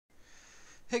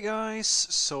Hey guys,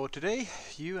 so today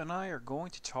you and I are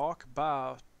going to talk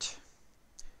about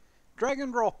drag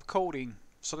and drop coding.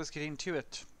 So let's get into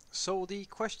it. So the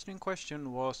question in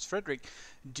question was, Frederick,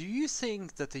 do you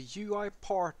think that the UI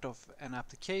part of an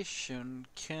application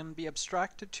can be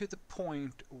abstracted to the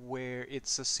point where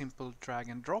it's a simple drag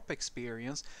and drop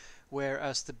experience,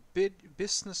 whereas the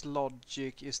business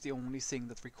logic is the only thing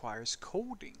that requires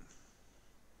coding?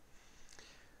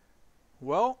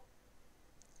 Well,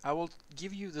 I will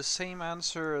give you the same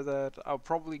answer that I'll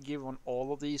probably give on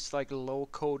all of these like low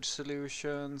code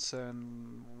solutions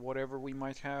and whatever we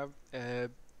might have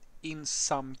in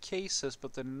some cases,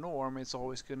 but the norm is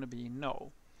always going to be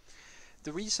no.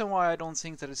 The reason why I don't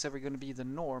think that it's ever going to be the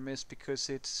norm is because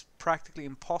it's practically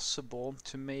impossible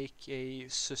to make a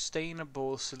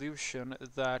sustainable solution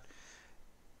that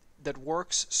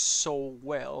works so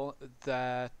well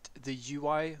that the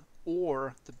UI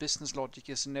or the business logic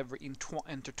is never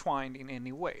intertwined in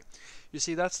any way. You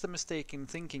see, that's the mistake in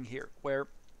thinking here, where,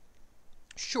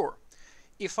 sure,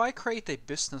 if I create a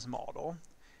business model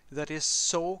that is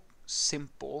so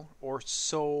simple or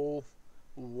so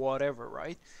whatever,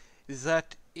 right,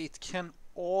 that it can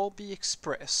all be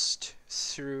expressed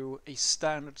through a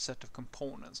standard set of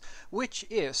components, which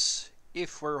is,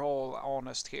 if we're all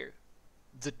honest here,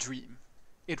 the dream.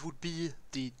 It would be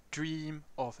the dream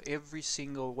of every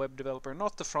single web developer,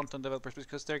 not the front-end developers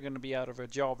because they're going to be out of a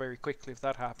job very quickly if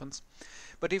that happens.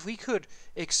 But if we could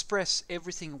express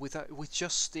everything with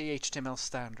just the HTML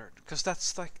standard, because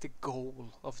that's like the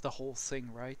goal of the whole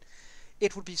thing, right?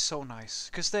 It would be so nice,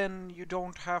 because then you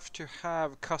don't have to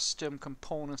have custom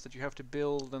components that you have to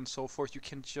build and so forth. You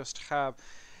can just have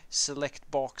select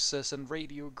boxes and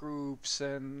radio groups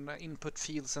and input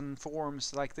fields and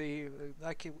forms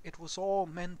it was all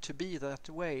meant to be that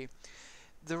way.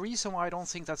 The reason why I don't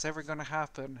think that's ever going to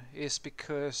happen is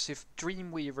because if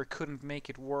Dreamweaver couldn't make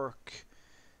it work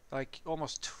like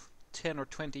almost 10 or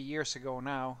 20 years ago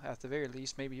now, at the very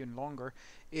least, maybe even longer,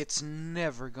 it's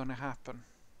never going to happen.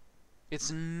 It's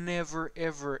never,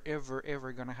 ever, ever,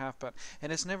 ever going to happen.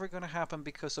 And it's never going to happen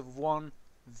because of one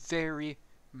very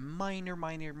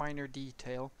minor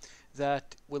detail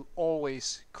that will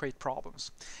always create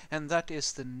problems. And that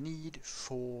is the need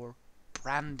for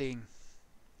branding.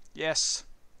 Yes.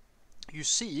 You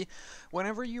see,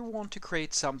 whenever you want to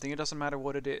create something, it doesn't matter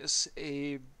what it is,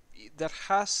 that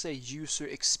has a user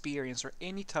experience or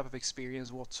any type of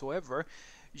experience whatsoever,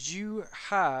 you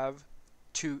have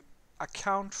to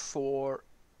account for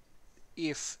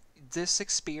if this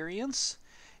experience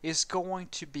is going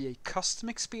to be a custom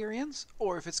experience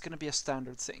or if it's going to be a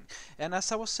standard thing. And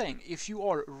as I was saying, if you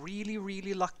are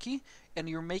really lucky and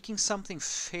you're making something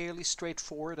fairly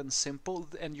straightforward and simple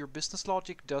and your business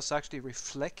logic does actually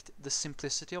reflect the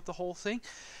simplicity of the whole thing,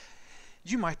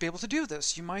 you might be able to do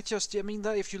this. You might just, I mean,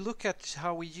 if you look at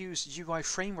how we use UI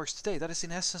frameworks today, that is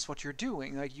in essence what you're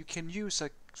doing. Like, you can use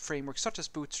a framework such as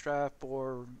Bootstrap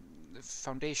or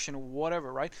Foundation or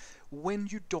whatever, right, when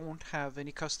you don't have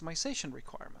any customization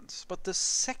requirements. But the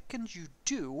second you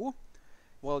do,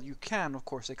 well, you can of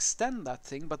course extend that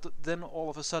thing, but then all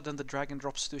of a sudden the drag and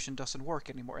drop solution doesn't work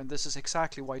anymore. And this is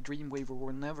exactly why Dreamweaver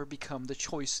will never become the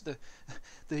choice,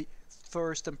 the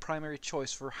first and primary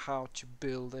choice for how to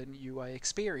build an UI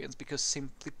experience, because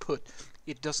simply put,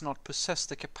 it does not possess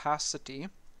the capacity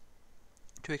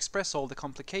to express all the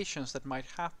complications that might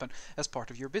happen as part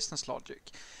of your business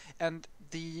logic. And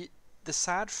the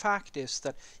sad fact is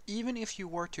that even if you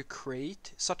were to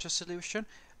create such a solution,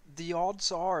 the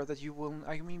odds are that you will,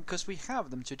 I mean, because we have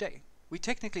them today. We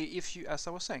technically, if you, as I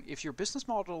was saying, if your business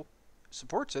model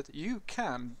supports it, you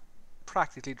can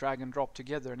practically drag and drop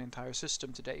together an entire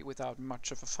system today without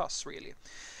much of a fuss, really.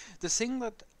 The thing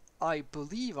that I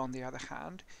believe, on the other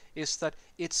hand, is that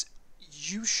it's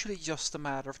usually just a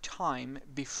matter of time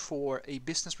before a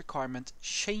business requirement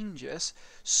changes,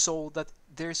 so that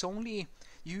there's only,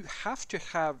 you have to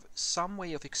have some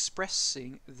way of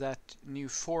expressing that new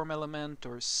form element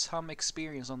or some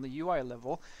experience on the UI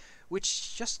level,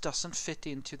 which just doesn't fit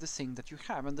into the thing that you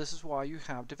have. And this is why you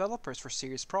have developers for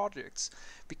serious projects,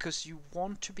 because you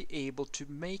want to be able to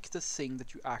make the thing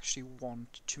that you actually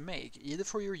want to make, either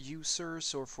for your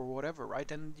users or for whatever,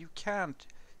 right? And you can't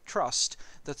trust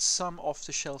that some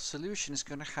off-the-shelf solution is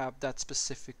going to have that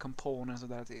specific component or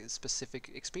that specific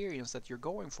experience that you're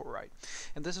going for, right?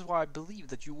 And this is why I believe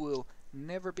that you will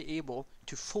never be able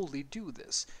to fully do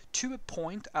this. To a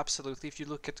point, absolutely. If you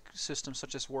look at systems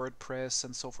such as WordPress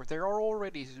and so forth, there are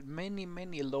already many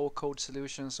low-code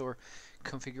solutions or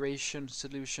configuration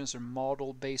solutions or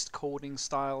model-based coding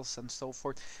styles and so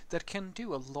forth that can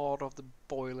do a lot of the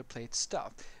boilerplate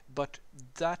stuff. but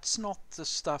that's not the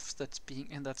stuff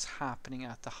that's happening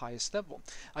at the highest level.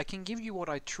 I can give you what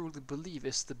I truly believe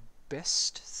is the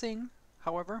best thing,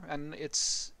 however, and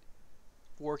it's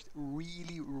worked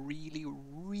really, really,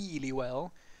 really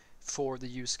well for the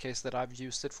use case that I've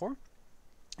used it for,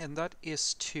 and that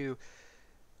is to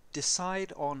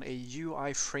decide on a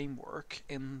UI framework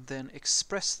and then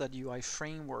express that UI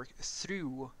framework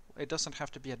through. It doesn't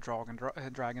have to be a drag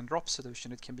and drop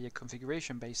solution. It can be a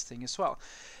configuration based thing as well.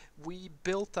 We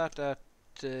built that at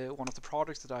one of the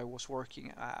products that I was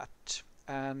working at,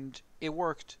 and it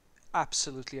worked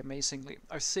absolutely amazingly.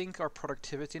 I think our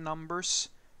productivity numbers,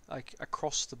 like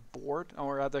across the board,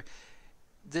 or rather,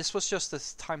 this was just the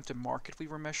time to market we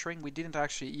were measuring. We didn't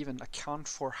actually even account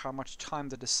for how much time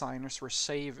the designers were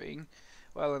saving.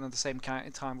 Well, and at the same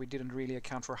time, we didn't really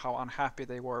account for how unhappy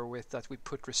they were with that we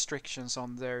put restrictions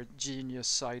on their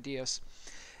genius ideas.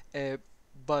 Uh,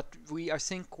 but I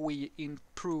think we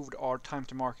improved our time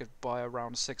to market by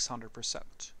around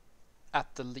 600%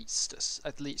 at the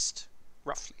least,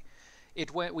 roughly.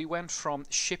 We went from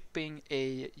shipping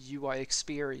a UI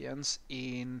experience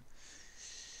in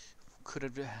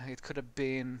it could have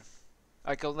been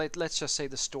like let's just say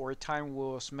the story time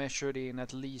was measured in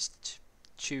at least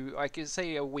I could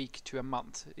say a week to a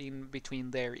month, in between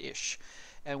there ish,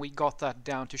 and we got that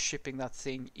down to shipping that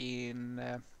thing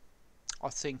in I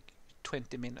think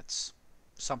 20 minutes,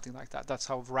 something like that. That's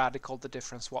how radical the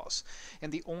difference was.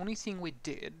 And the only thing we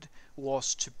did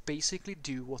was to basically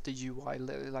do what the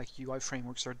UI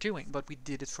frameworks are doing, but we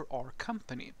did it for our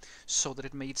company so that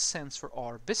it made sense for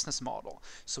our business model.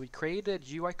 So we created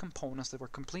UI components that were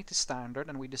completely standard,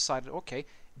 and we decided, okay,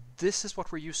 this is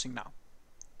what we're using now.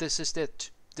 This is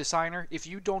it. Designer, if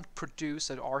you don't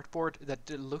produce an artboard that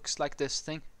looks like this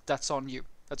thing, that's on you.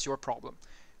 That's your problem.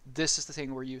 This is the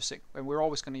thing we're using, and we're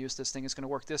always going to use this thing. It's going to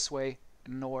work this way,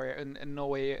 in no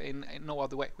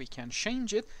other way. We can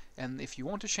change it, and if you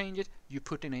want to change it, you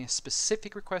put in a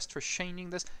specific request for changing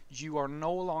this. You are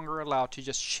no longer allowed to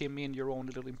just shimmy in your own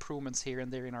little improvements here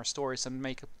and there in our stories and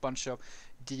make a bunch of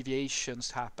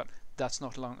deviations happen. That's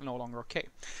no longer okay.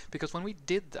 Because when we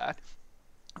did that,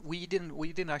 we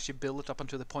didn't actually build it up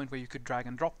until the point where you could drag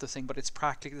and drop the thing, but it's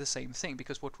practically the same thing.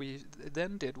 Because what we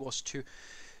then did was to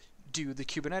do the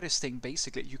Kubernetes thing.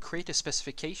 Basically, you create a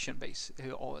specification base,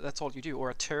 that's all you do, or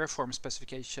a Terraform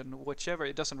specification, whichever.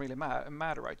 It doesn't really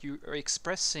matter, right? You are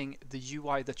expressing the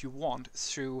UI that you want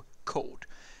through code.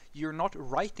 You're not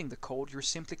writing the code, you're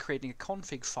simply creating a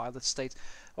config file that states,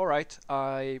 all right,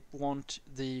 I want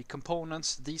the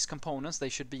components, these components, they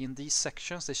should be in these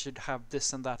sections, they should have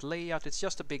this and that layout.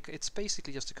 It's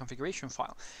basically just a configuration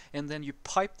file. And then you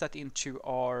pipe that into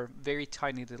our very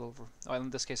tiny little, well, in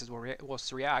this case it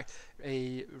was React,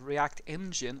 a React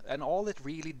engine, and all it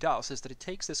really does is that it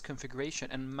takes this configuration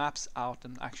and maps out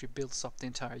and actually builds up the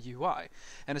entire UI.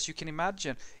 And as you can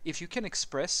imagine, if you can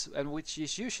express, and which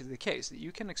is usually the case,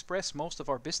 you can express most of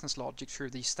our business logic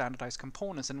through these standardized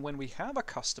components, and when we have a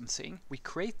custom thing, we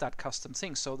create that custom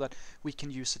thing so that we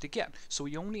can use it again. So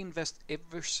we only invest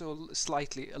ever so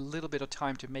slightly a little bit of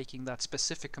time to making that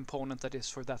specific component that is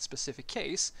for that specific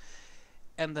case,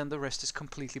 and then the rest is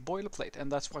completely boilerplate.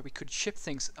 And that's why we could ship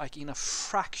things like in a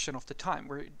fraction of the time,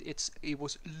 where it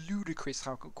was ludicrous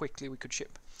how quickly we could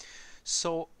ship.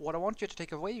 So what I want you to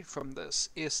take away from this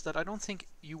is that I don't think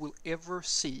you will ever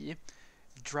see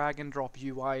drag and drop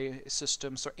UI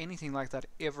systems or anything like that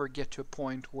ever get to a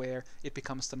point where it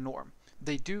becomes the norm.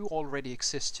 They do already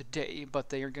exist today, but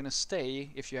they are going to stay,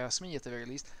 if you ask me at the very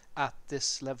least, at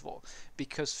this level,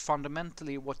 because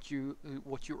fundamentally what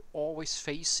you're always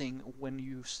facing when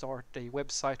you start a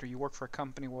website or you work for a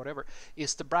company or whatever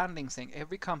is the branding thing.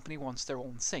 Every company wants their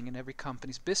own thing, and every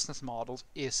company's business model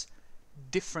is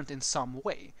different in some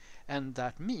way, and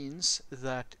that means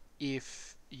that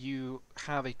if you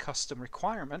have a custom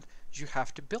requirement, you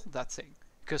have to build that thing,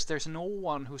 because there's no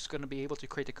one who's going to be able to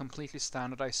create a completely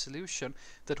standardized solution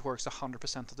that works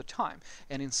 100% of the time.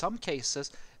 And in some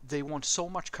cases, they want so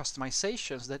much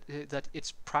customizations that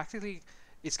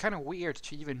it's kind of weird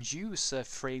to even use a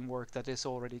framework that is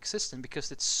already existing,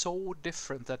 because it's so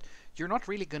different that you're not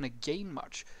really going to gain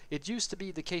much. It used to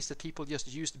be the case that people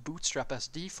just used Bootstrap as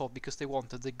default because they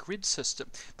wanted the grid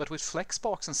system, but with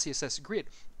Flexbox and CSS Grid,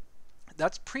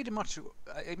 that's pretty much,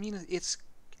 I mean, it's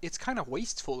kind of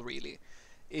wasteful, really,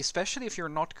 especially if you're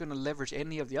not going to leverage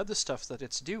any of the other stuff that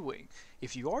it's doing.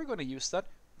 If you are going to use that,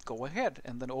 go ahead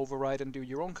and then override and do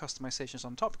your own customizations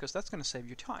on top, because that's going to save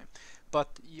you time. But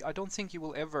I don't think you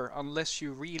will ever, unless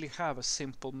you really have a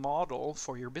simple model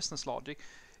for your business logic,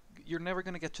 you're never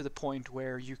going to get to the point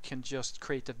where you can just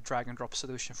create a drag and drop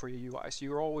solution for your UIs.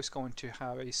 You're always going to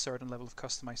have a certain level of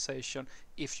customization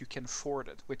if you can afford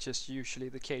it, which is usually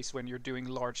the case when you're doing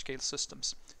large scale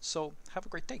systems. So have a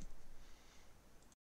great day.